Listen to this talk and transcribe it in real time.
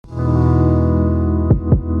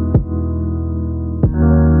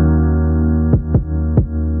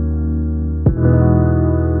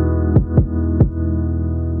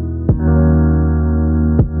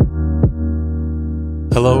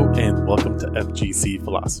FGC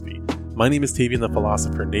philosophy. My name is Tavian the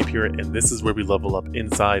Philosopher Napier, and this is where we level up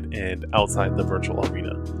inside and outside the virtual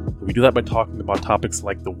arena. We do that by talking about topics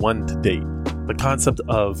like the one to date, the concept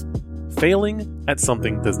of failing at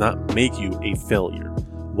something does not make you a failure,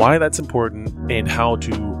 why that's important, and how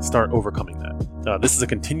to start overcoming that. This is a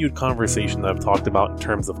continued conversation that I've talked about in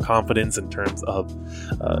terms of confidence, in terms of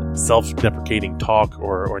self-deprecating talk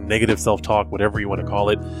or negative self-talk, whatever you want to call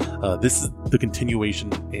it. This is the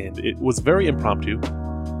continuation, and it was very impromptu.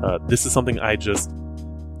 This is something I just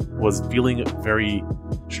was feeling very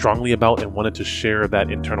strongly about and wanted to share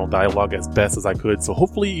that internal dialogue as best as I could. So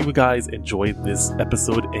hopefully you guys enjoyed this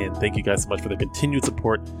episode, and thank you guys so much for the continued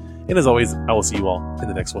support. And as always, I will see you all in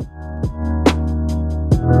the next one.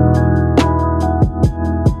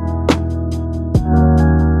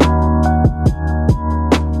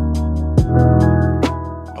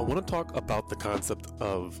 I want to talk about the concept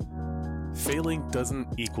of failing doesn't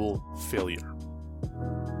equal failure.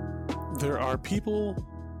 There are people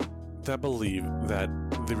that believe that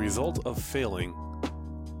the result of failing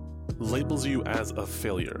labels you as a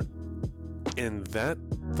failure, and that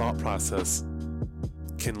thought process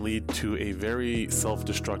can lead to a very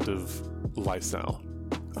self-destructive lifestyle.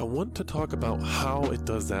 I want to talk about how it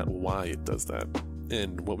does that, why it does that,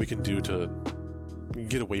 and what we can do to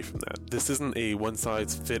get away from that. This isn't a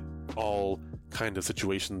one-size-fits-all kind of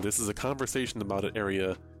situation. This is a conversation about an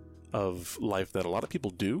area of life that a lot of people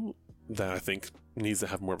do that I think needs to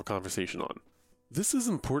have more of a conversation on. This is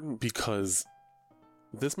important because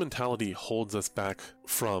this mentality holds us back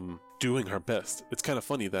from doing our best. It's kind of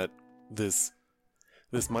funny that this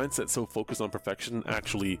mindset so focused on perfection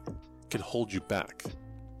actually can hold you back.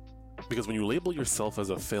 Because when you label yourself as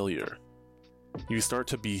a failure, you start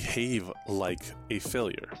to behave like a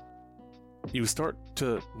failure. You start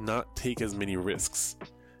to not take as many risks.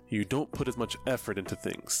 You don't put as much effort into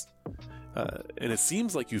things. And it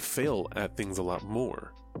seems like you fail at things a lot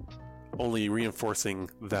more, only reinforcing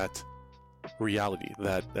that reality,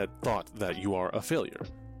 that thought that you are a failure.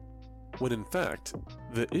 When in fact,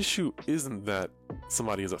 the issue isn't that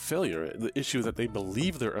somebody is a failure. The issue is that they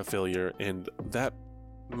believe they're a failure, and that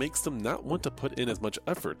makes them not want to put in as much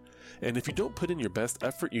effort. And if you don't put in your best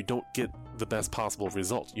effort, you don't get the best possible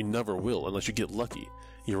result. You never will unless you get lucky.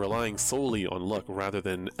 You're relying solely on luck rather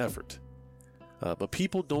than effort. But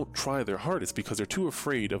people don't try their hardest because they're too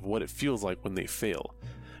afraid of what it feels like when they fail.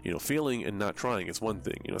 Failing and not trying is one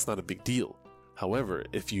thing. It's not a big deal. However,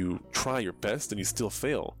 if you try your best and you still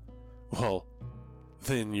fail, well,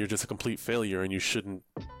 then you're just a complete failure and you shouldn't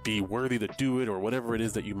be worthy to do it, or whatever it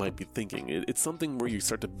is that you might be thinking. It's something where you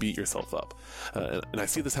start to beat yourself up. And I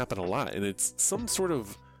see this happen a lot, and it's some sort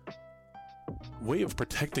of way of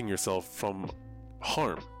protecting yourself from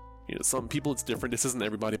harm. Some people it's different. This isn't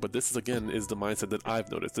everybody, but this is the mindset that I've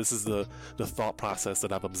noticed. This is the thought process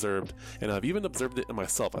that I've observed, and I've even observed it in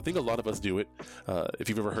myself. I think a lot of us do it. If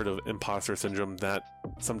you've ever heard of imposter syndrome, that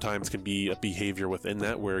sometimes can be a behavior within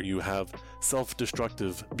that where you have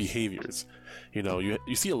self-destructive behaviors.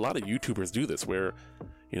 You see a lot of YouTubers do this where,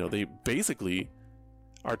 they basically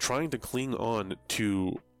are trying to cling on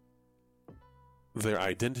to their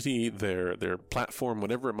identity, their platform,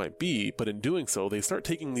 whatever it might be, but in doing so, they start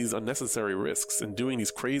taking these unnecessary risks and doing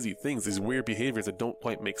these crazy things, these weird behaviors that don't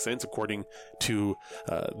quite make sense according to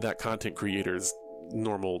that content creator's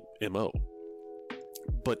normal MO.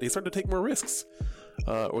 But they start to take more risks,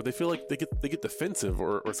 or they feel like they get defensive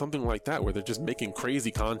or something like that, where they're just making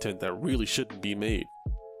crazy content that really shouldn't be made.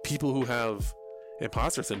 People who have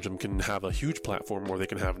imposter syndrome can have a huge platform or they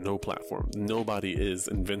can have no platform. Nobody is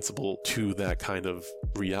invincible to that kind of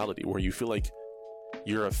reality where you feel like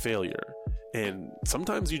you're a failure. And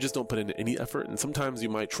sometimes you just don't put in any effort, and sometimes you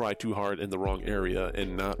might try too hard in the wrong area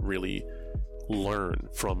and not really learn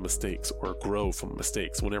from mistakes or grow from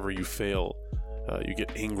mistakes. Whenever you fail, you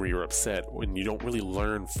get angry or upset when you don't really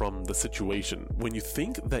learn from the situation. When you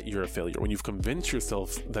think that you're a failure, when you've convinced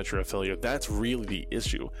yourself that you're a failure, that's really the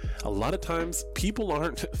issue. A lot of times, people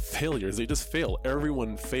aren't failures, they just fail.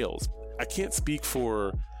 Everyone fails. I can't speak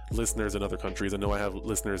for listeners in other countries. I know I have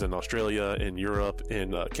listeners in Australia, in Europe,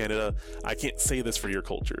 in Canada. I can't say this for your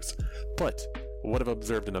cultures. But what I've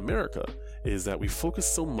observed in America is that we focus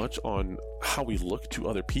so much on how we look to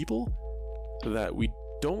other people that we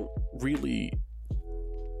don't really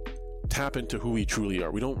tap into who we truly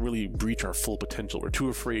are. We don't really reach our full potential. We're too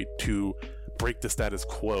afraid to break the status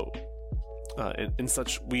quo. And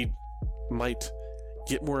such, we might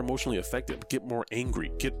get more emotionally affected, get more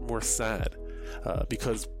angry, get more sad,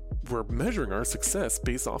 because we're measuring our success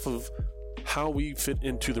based off of how we fit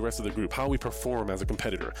into the rest of the group, how we perform as a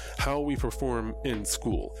competitor, how we perform in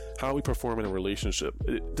school, how we perform in a relationship.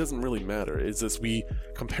 It doesn't really matter. It's just we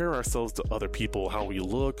compare ourselves to other people, how we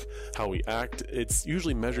look, how we act. It's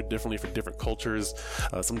usually measured differently for different cultures.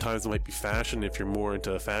 Sometimes it might be fashion. If you're more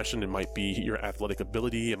into fashion, it might be your athletic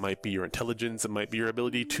ability, it might be your intelligence, it might be your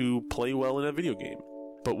ability to play well in a video game.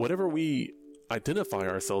 But whatever we identify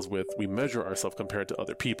ourselves with, we measure ourselves compared to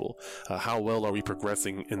other people. How well are we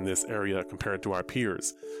progressing in this area compared to our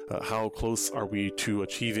peers? How close are we to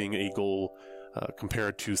achieving a goal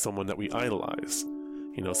compared to someone that we idolize?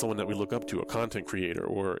 Someone that we look up to, a content creator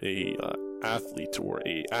or a athlete or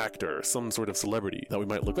a actor, some sort of celebrity that we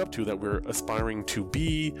might look up to, that we're aspiring to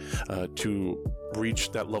be, to reach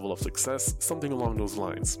that level of success, something along those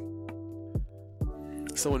lines.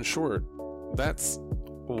 So in short, that's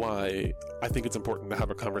why I think it's important to have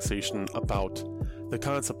a conversation about the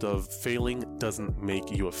concept of failing doesn't make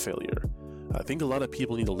you a failure. I think a lot of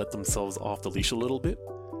people need to let themselves off the leash a little bit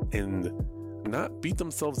and not beat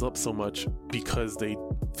themselves up so much because they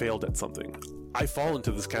failed at something. I fall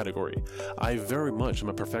into this category. I very much am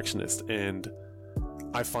a perfectionist, and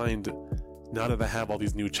I find now that I have all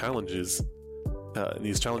these new challenges,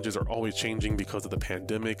 these challenges are always changing because of the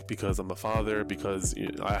pandemic, because I'm a father, because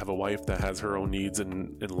I have a wife that has her own needs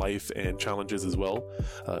in life and challenges as well.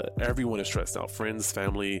 Everyone is stressed out. Friends,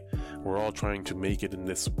 family, we're all trying to make it in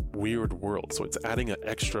this weird world. So it's adding an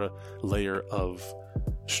extra layer of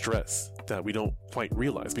stress that we don't quite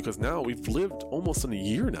realize, because now we've lived almost in a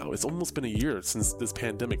year now. It's almost been a year since this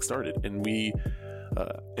pandemic started, and we,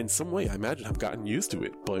 in some way, I imagine, have gotten used to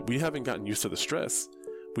it, but we haven't gotten used to the stress.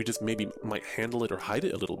 We just maybe might handle it or hide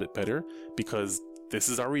it a little bit better because this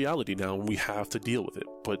is our reality now and we have to deal with it.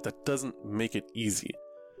 But that doesn't make it easy.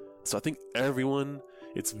 So I think everyone,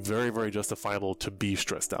 it's very, very justifiable to be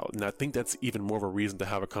stressed out. And I think that's even more of a reason to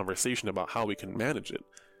have a conversation about how we can manage it.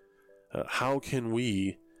 How can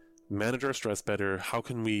we manage our stress better? How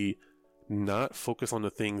can we not focus on the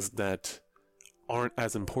things that aren't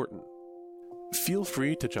as important? Feel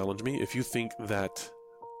free to challenge me if you think that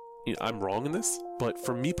I'm wrong in this, but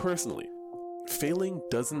for me personally, failing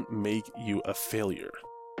doesn't make you a failure.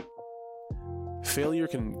 Failure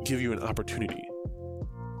can give you an opportunity.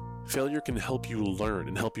 Failure can help you learn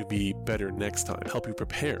and help you be better next time, help you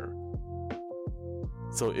prepare.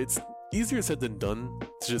 So it's easier said than done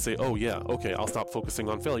to just say, oh yeah, okay, I'll stop focusing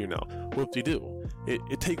on failure now. Whoop-de-doo.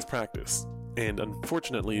 It takes practice. And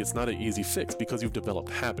unfortunately, it's not an easy fix because you've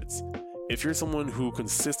developed habits. If you're someone who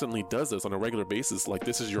consistently does this on a regular basis, like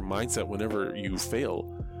this is your mindset whenever you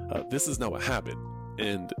fail, this is now a habit,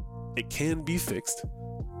 and it can be fixed,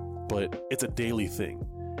 but it's a daily thing,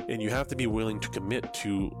 and you have to be willing to commit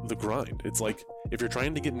to the grind. It's like if you're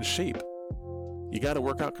trying to get in shape, you got to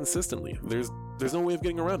work out consistently. There's no way of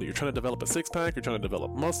getting around it. You're trying to develop a six-pack, you're trying to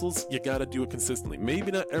develop muscles, you got to do it consistently.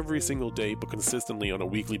 Maybe not every single day, but consistently on a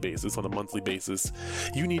weekly basis, on a monthly basis.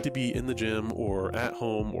 You need to be in the gym or at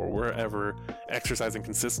home or wherever, exercising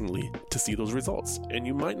consistently to see those results. And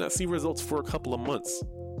you might not see results for a couple of months.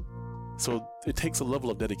 So it takes a level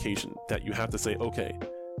of dedication that you have to say, okay,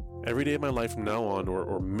 every day of my life from now on,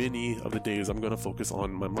 or many of the days, I'm going to focus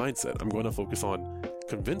on my mindset. I'm going to focus on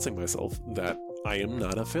convincing myself that I am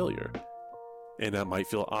not a failure. And that might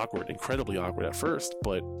feel awkward, incredibly awkward at first,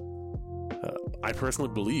 but I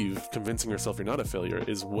personally believe convincing yourself you're not a failure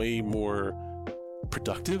is way more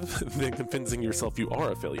productive than convincing yourself you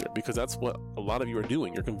are a failure, because that's what a lot of you are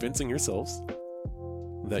doing. You're convincing yourselves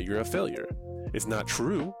that you're a failure. It's not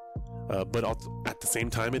true, but at the same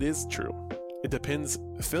time, it is true. It depends.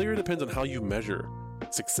 Failure depends on how you measure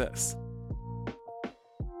success.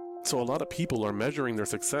 So a lot of people are measuring their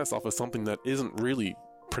success off of something that isn't really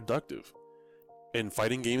productive. In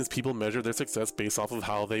fighting games, people measure their success based off of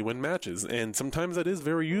how they win matches, and sometimes that is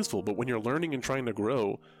very useful, but when you're learning and trying to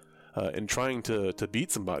grow and trying to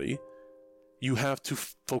beat somebody, you have to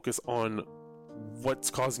focus on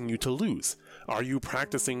what's causing you to lose. Are you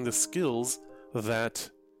practicing the skills that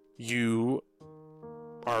you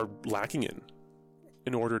are lacking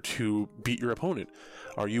in order to beat your opponent?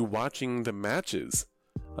 Are you watching the matches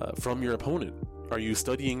from your opponent? Are you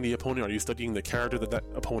studying the opponent? Are you studying the character that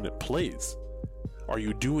opponent plays? Are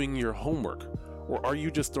you doing your homework? Or are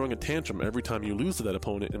you just throwing a tantrum every time you lose to that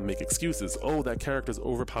opponent and make excuses? Oh, that character's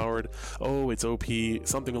overpowered. Oh, it's OP.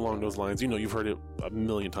 Something along those lines. You've heard it a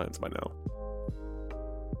million times by now.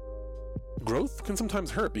 Growth can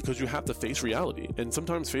sometimes hurt because you have to face reality. And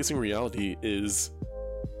sometimes facing reality is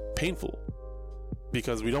painful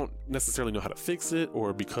because we don't necessarily know how to fix it,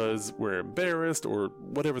 or because we're embarrassed, or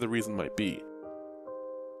whatever the reason might be.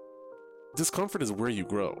 Discomfort is where you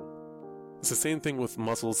grow. It's the same thing with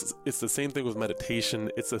muscles. It's the same thing with meditation.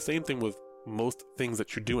 It's the same thing with most things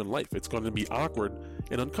that you do in life. It's going to be awkward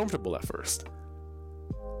and uncomfortable at first.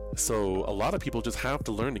 So a lot of people just have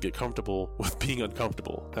to learn to get comfortable with being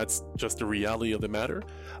uncomfortable. That's just the reality of the matter.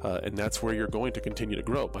 And that's where you're going to continue to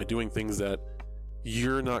grow, by doing things that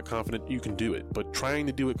you're not confident you can do it, but trying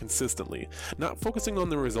to do it consistently. Not focusing on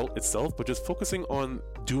the result itself, but just focusing on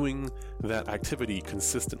doing that activity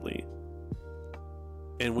consistently.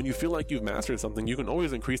 And when you feel like you've mastered something, you can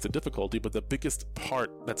always increase the difficulty, but the biggest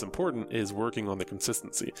part that's important is working on the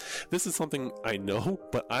consistency. This is something I know,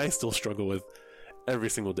 but I still struggle with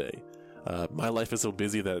every single day. My life is so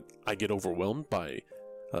busy that I get overwhelmed by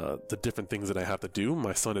the different things that I have to do.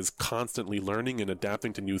 My son is constantly learning and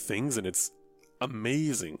adapting to new things, and it's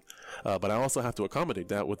amazing. But I also have to accommodate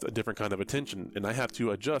that with a different kind of attention, and I have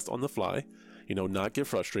to adjust on the fly, not get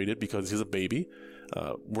frustrated because he's a baby.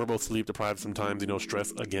 We're both sleep deprived sometimes,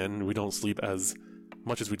 stress again. We don't sleep as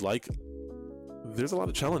much as we'd like. There's a lot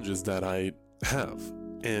of challenges that I have,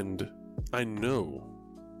 and I know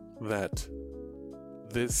that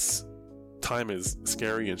this time is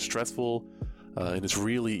scary and stressful, and it's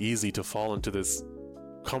really easy to fall into this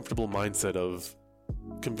comfortable mindset of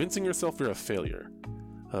convincing yourself you're a failure.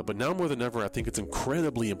 But now more than ever, I think it's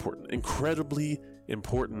incredibly important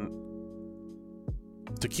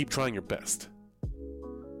to keep trying your best.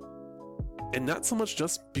 And not so much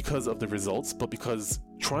just because of the results, but because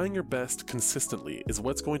trying your best consistently is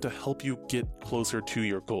what's going to help you get closer to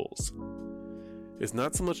your goals. It's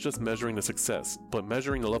not so much just measuring the success, but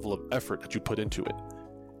measuring the level of effort that you put into it.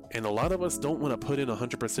 And a lot of us don't want to put in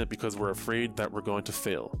 100% because we're afraid that we're going to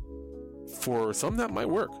fail. For some, that might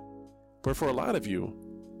work. But for a lot of you,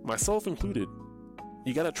 myself included,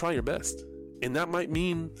 you gotta try your best. And that might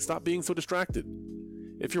mean stop being so distracted.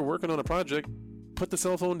 If you're working on a project, put the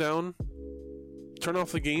cell phone down, turn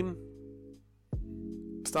off the game,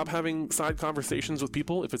 stop having side conversations with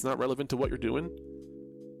people if it's not relevant to what you're doing,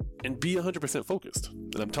 and be 100% focused.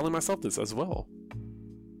 And I'm telling myself this as well.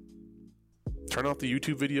 Turn off the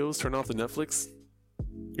YouTube videos, turn off the Netflix.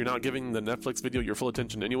 You're not giving the Netflix video your full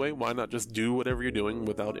attention anyway. Why not just do whatever you're doing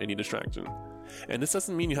without any distraction? And this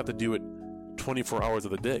doesn't mean you have to do it 24 hours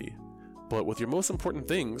of the day. But with your most important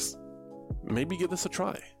things, maybe give this a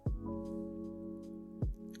try.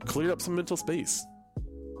 Clear up some mental space.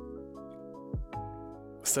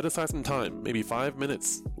 Set aside some time, maybe 5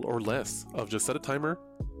 minutes or less, of just set a timer.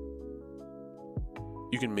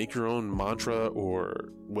 You can make your own mantra or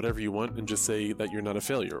whatever you want and just say that you're not a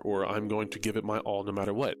failure, or I'm going to give it my all no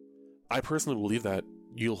matter what. I personally believe that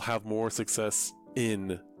you'll have more success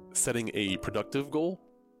in setting a productive goal,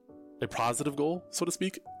 a positive goal, so to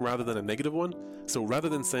speak, rather than a negative one. So rather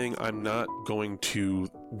than saying I'm not going to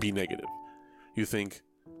be negative, you think,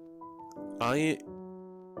 I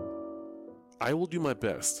will do my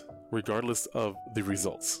best regardless of the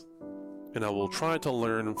results, and I will try to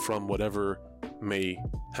learn from whatever may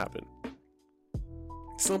happen.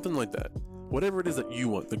 Something like that. Whatever it is that you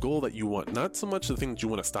want, the goal that you want, not so much the things you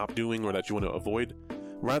want to stop doing or that you want to avoid.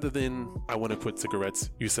 Rather than I want to quit cigarettes,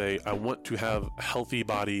 you say I want to have a healthy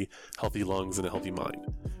body, healthy lungs, and a healthy mind.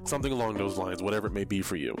 Something along those lines, whatever it may be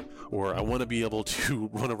for you. Or I want to be able to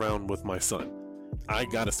run around with my son. I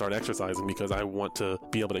gotta start exercising because I want to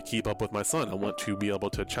be able to keep up with my son. I want to be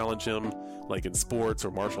able to challenge him, like in sports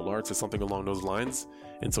or martial arts or something along those lines.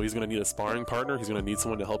 And so he's gonna need a sparring partner. He's gonna need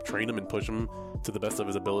someone to help train him and push him to the best of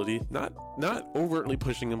his ability. Not overtly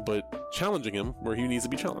pushing him, but challenging him where he needs to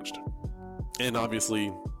be challenged. And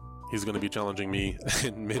obviously, he's going to be challenging me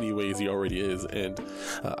in many ways. He already is. And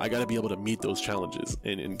I got to be able to meet those challenges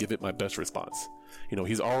and give it my best response.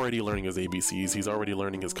 He's already learning his ABCs. He's already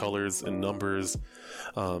learning his colors and numbers.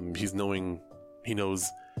 He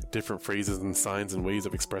knows different phrases and signs and ways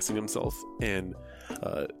of expressing himself. And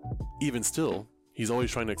even still, he's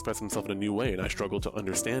always trying to express himself in a new way. And I struggle to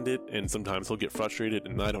understand it. And sometimes he'll get frustrated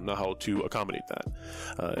and I don't know how to accommodate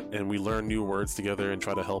that. And we learn new words together and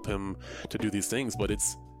try to help him to do these things. But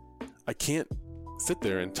I can't sit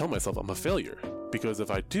there and tell myself I'm a failure, because if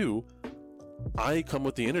I do, I come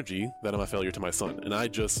with the energy that I'm a failure to my son, and I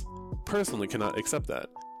just personally cannot accept that.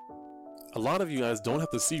 A lot of you guys don't have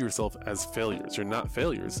to see yourself as failures. You're not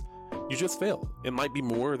failures. You just fail. It might be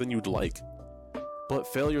more than you'd like, but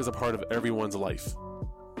failure is a part of everyone's life.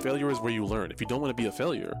 Failure is where you learn. If you don't want to be a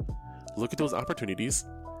failure, look at those opportunities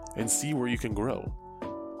and see where you can grow,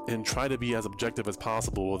 and try to be as objective as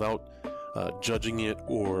possible without judging it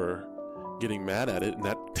or getting mad at it. And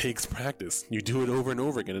that takes practice. You do it over and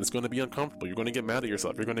over again, and it's going to be uncomfortable. You're going to get mad at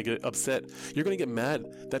yourself. You're going to get upset. You're going to get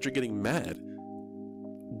mad that you're getting mad.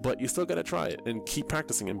 but you still got to try it and keep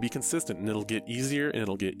practicing and be consistent, and it'll get easier and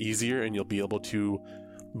it'll get easier, and you'll be able to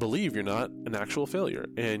believe you're not an actual failure.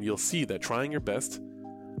 And you'll see that trying your best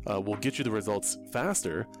will get you the results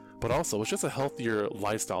faster, but also it's just a healthier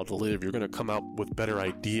lifestyle to live. You're going to come out with better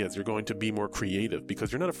ideas. You're going to be more creative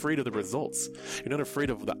because you're not afraid of the results. You're not afraid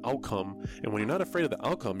of the outcome. And when you're not afraid of the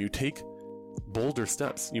outcome, you take bolder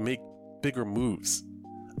steps. You make bigger moves.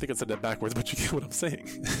 I think I said that backwards, but you get what I'm saying.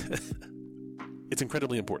 It's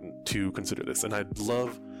incredibly important to consider this, and I'd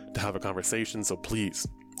love to have a conversation, so please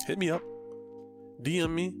hit me up,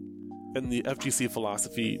 DM me in the FGC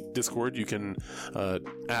Philosophy Discord. You can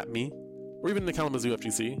at me, or even in the Kalamazoo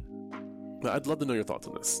FGC. I'd love to know your thoughts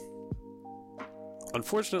on this.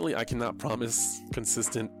 Unfortunately, I cannot promise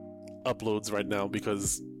consistent uploads right now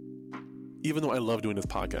because even though I love doing this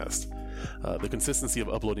podcast, the consistency of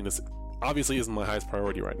uploading this obviously isn't my highest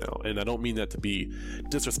priority right now. And I don't mean that to be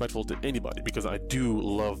disrespectful to anybody, because I do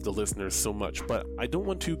love the listeners so much, but I don't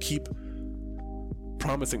want to keep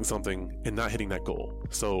promising something and not hitting that goal.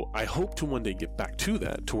 So I hope to one day get back to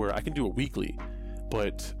that, to where I can do it weekly.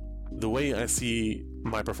 But the way I see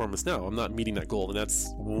my performance now, I'm not meeting that goal. And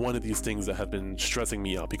that's one of these things that have been stressing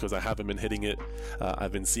me out because I haven't been hitting it.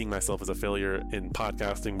 I've been seeing myself as a failure in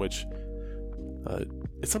podcasting, which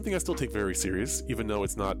it's something I still take very serious, even though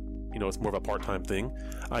it's not, it's more of a part-time thing.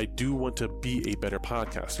 I do want to be a better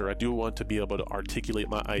podcaster. I do want to be able to articulate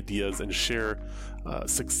my ideas and share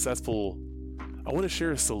I want to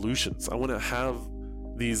share solutions. I want to have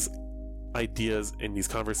these ideas and these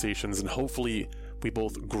conversations, and hopefully we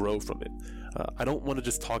both grow from it. I don't want to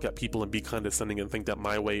just talk at people and be condescending and think that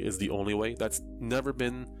my way is the only way. That's never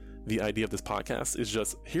been the idea of this podcast. It's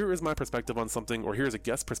just, here is my perspective on something, or here's a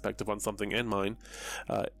guest perspective on something and mine,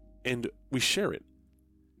 and we share it.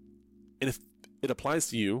 And if it applies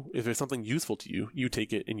to you, if it's something useful to you, you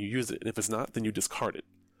take it and you use it. And if it's not, then you discard it.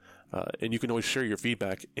 And you can always share your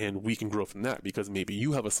feedback, and we can grow from that, because maybe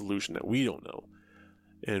you have a solution that we don't know.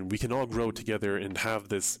 And we can all grow together and have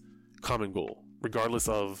this common goal, regardless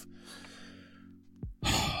of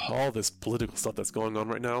all this political stuff that's going on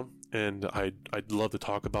right now. And I'd love to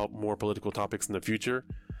talk about more political topics in the future.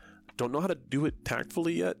 Don't know how to do it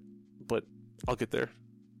tactfully yet, but I'll get there.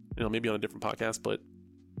 Maybe on a different podcast, but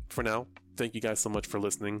for now, thank you guys so much for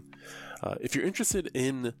listening. If you're interested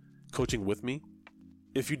in coaching with me,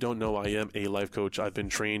 if you don't know, I am a life coach. I've been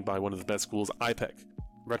trained by one of the best schools, IPEC.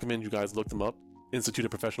 Recommend you guys look them up. Institute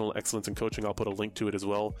of Professional Excellence in Coaching. I'll put a link to it as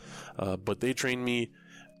well. But they trained me.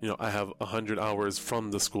 I have 100 hours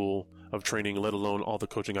from the school of training, let alone all the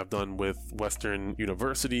coaching I've done with Western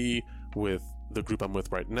University, with the group I'm with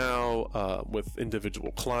right now, with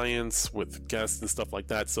individual clients, with guests and stuff like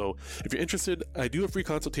that. So if you're interested, I do a free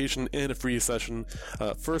consultation and a free session.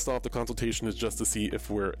 First off, the consultation is just to see if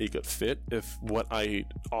we're a good fit, if what I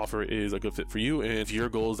offer is a good fit for you, and if your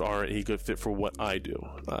goals are a good fit for what I do.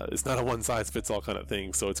 It's not a one-size-fits-all kind of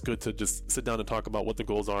thing, so it's good to just sit down and talk about what the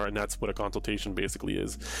goals are, and that's what a consultation basically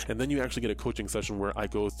is. And then you actually get a coaching session where I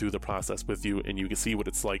go through the process with you, and you can see what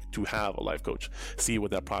it's like to have a life coach, see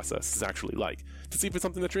what that process is actually like, to see if it's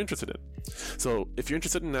something that you're interested in. So if you're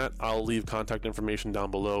interested in that, I'll leave contact information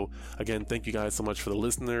down below. Again, thank you guys so much for the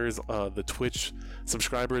listeners, the Twitch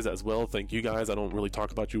subscribers as well. Thank you guys. I don't really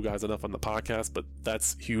talk about you guys enough on the podcast, but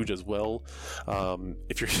that's huge as well.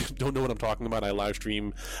 If you don't know what I'm talking about, I live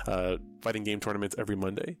stream fighting game tournaments every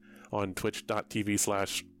Monday on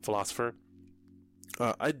twitch.tv/philosopher.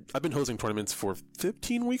 I've been hosting tournaments for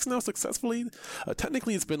 15 weeks now successfully.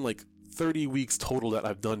 Technically, it's been like 30 weeks total that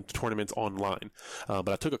I've done tournaments online. But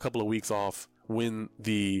I took a couple of weeks off when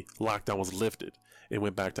the lockdown was lifted and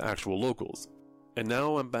went back to actual locals. And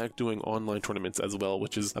now I'm back doing online tournaments as well,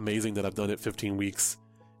 which is amazing that I've done it 15 weeks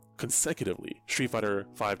consecutively. Street Fighter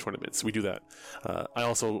 5 tournaments, we do that. I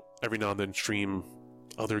also every now and then stream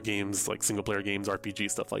other games like single player games,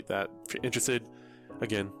 RPG, stuff like that. If you're interested,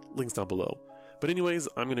 again, links down below. But anyways,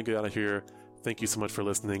 I'm going to get out of here. Thank you so much for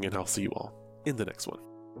listening, and I'll see you all in the next one.